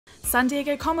San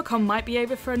Diego Comic-Con might be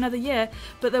over for another year,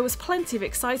 but there was plenty of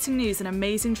exciting news and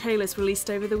amazing trailers released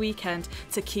over the weekend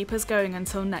to keep us going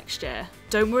until next year.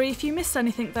 Don't worry if you missed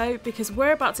anything though, because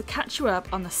we're about to catch you up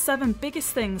on the 7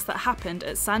 biggest things that happened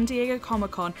at San Diego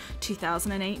Comic-Con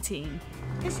 2018.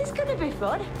 This is gonna be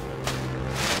fun.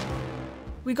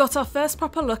 We got our first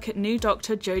proper look at new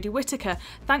Doctor Jodie Whittaker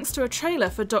thanks to a trailer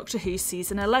for Doctor Who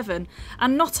Season 11,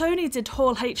 and not only did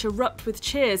Hall H erupt with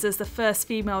cheers as the first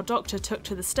female Doctor took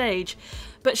to the stage,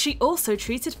 but she also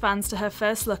treated fans to her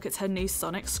first look at her new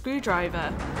sonic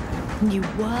screwdriver. New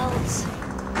worlds.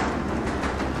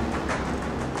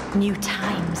 New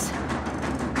times.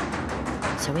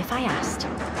 So if I asked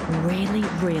really,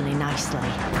 really nicely,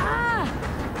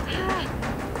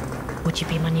 would you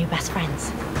be my new best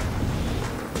friends?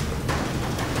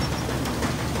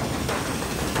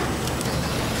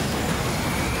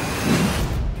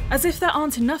 As if there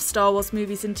aren't enough Star Wars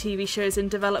movies and TV shows in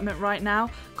development right now,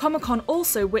 Comic-Con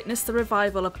also witnessed the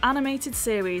revival of animated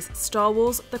series Star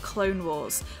Wars The Clone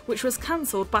Wars, which was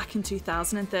cancelled back in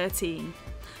 2013.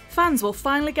 Fans will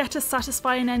finally get a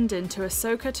satisfying ending to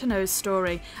Ahsoka Tano's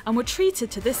story, and were treated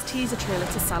to this teaser trailer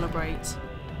to celebrate.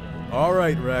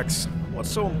 Alright, Rex. What's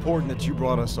so important that you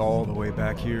brought us all the way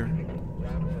back here?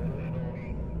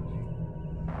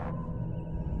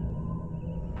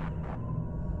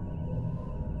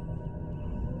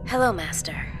 Hello,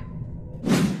 Master.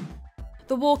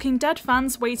 The Walking Dead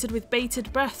fans waited with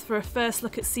bated breath for a first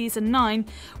look at Season 9,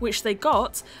 which they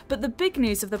got, but the big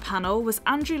news of the panel was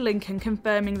Andrew Lincoln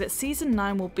confirming that Season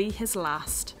 9 will be his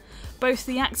last. Both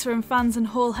the actor and fans in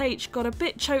Hall H got a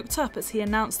bit choked up as he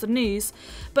announced the news,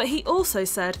 but he also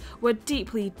said, "We're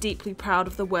deeply, deeply proud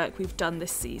of the work we've done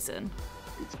this season."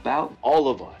 It's about all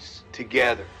of us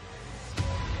together.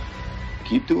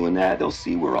 Keep doing that, they'll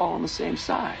see we're all on the same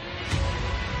side.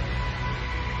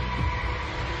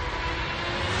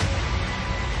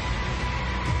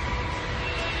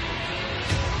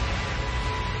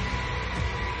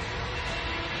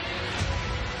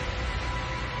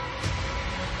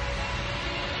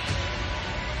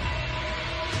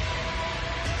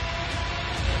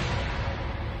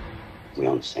 We're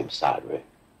on the same side, right?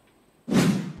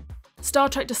 Star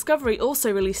Trek Discovery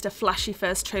also released a flashy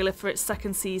first trailer for its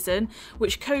second season,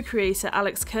 which co-creator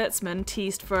Alex Kurtzman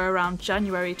teased for around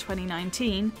January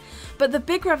 2019. But the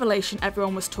big revelation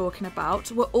everyone was talking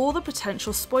about were all the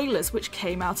potential spoilers which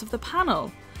came out of the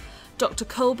panel. Dr.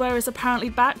 Culber is apparently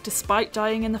back despite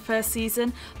dying in the first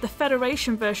season, the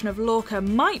Federation version of Lorca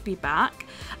might be back,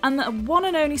 and the one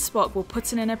and only Spock will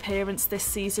put in an appearance this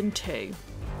season too.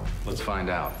 Let's find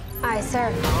out. Aye,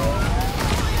 sir.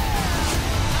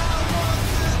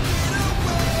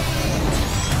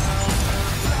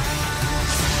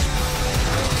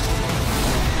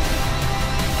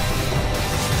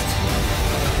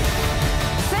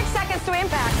 To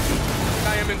impact.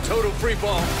 I am in total free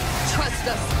fall. Trust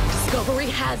us.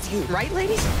 Discovery has you. Right,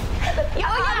 ladies? Yeah,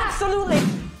 absolutely.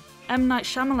 M. Night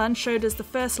Shyamalan showed us the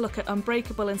first look at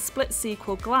Unbreakable and Split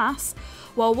sequel Glass,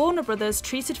 while Warner Brothers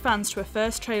treated fans to a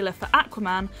first trailer for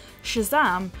Aquaman,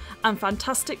 Shazam, and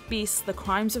Fantastic Beasts: The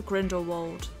Crimes of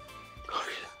Grindelwald.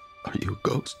 Are you a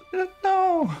ghost?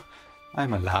 No,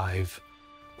 I'm alive,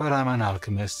 but I'm an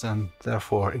alchemist and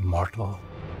therefore immortal.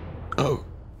 Oh,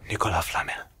 Nicolas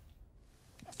Flamel.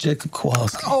 Jacob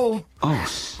Kowalski. Oh.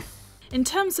 In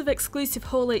terms of exclusive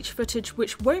Hall H footage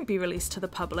which won't be released to the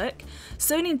public,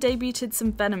 Sony debuted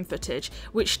some Venom footage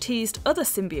which teased other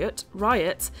symbiote,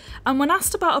 Riot, and when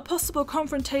asked about a possible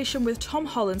confrontation with Tom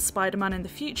Holland's Spider-Man in the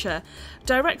future,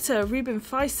 director Ruben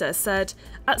Fleischer said,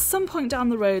 "At some point down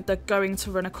the road they're going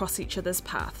to run across each other's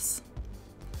paths."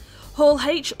 Hall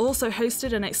H also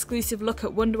hosted an exclusive look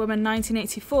at Wonder Woman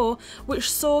 1984,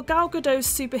 which saw Gal Gadot's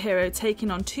superhero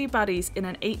taking on 2 baddies in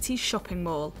an 80s shopping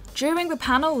mall. During the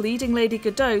panel, leading Lady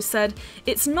Gadot said,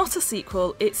 "It's not a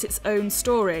sequel, it's its own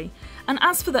story." And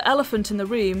as for the elephant in the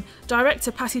room,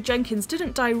 director Patty Jenkins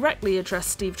didn't directly address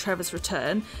Steve Trevor's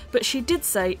return, but she did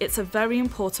say it's a very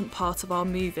important part of our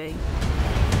movie.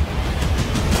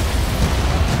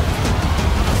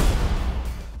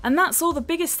 And that's all the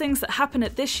biggest things that happened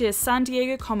at this year's San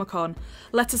Diego Comic-Con.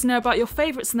 Let us know about your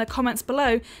favourites in the comments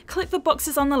below, click the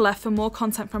boxes on the left for more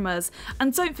content from us,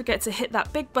 and don't forget to hit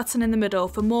that big button in the middle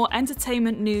for more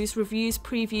entertainment news, reviews,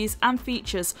 previews and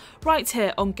features right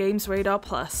here on Games Radar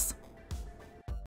Plus.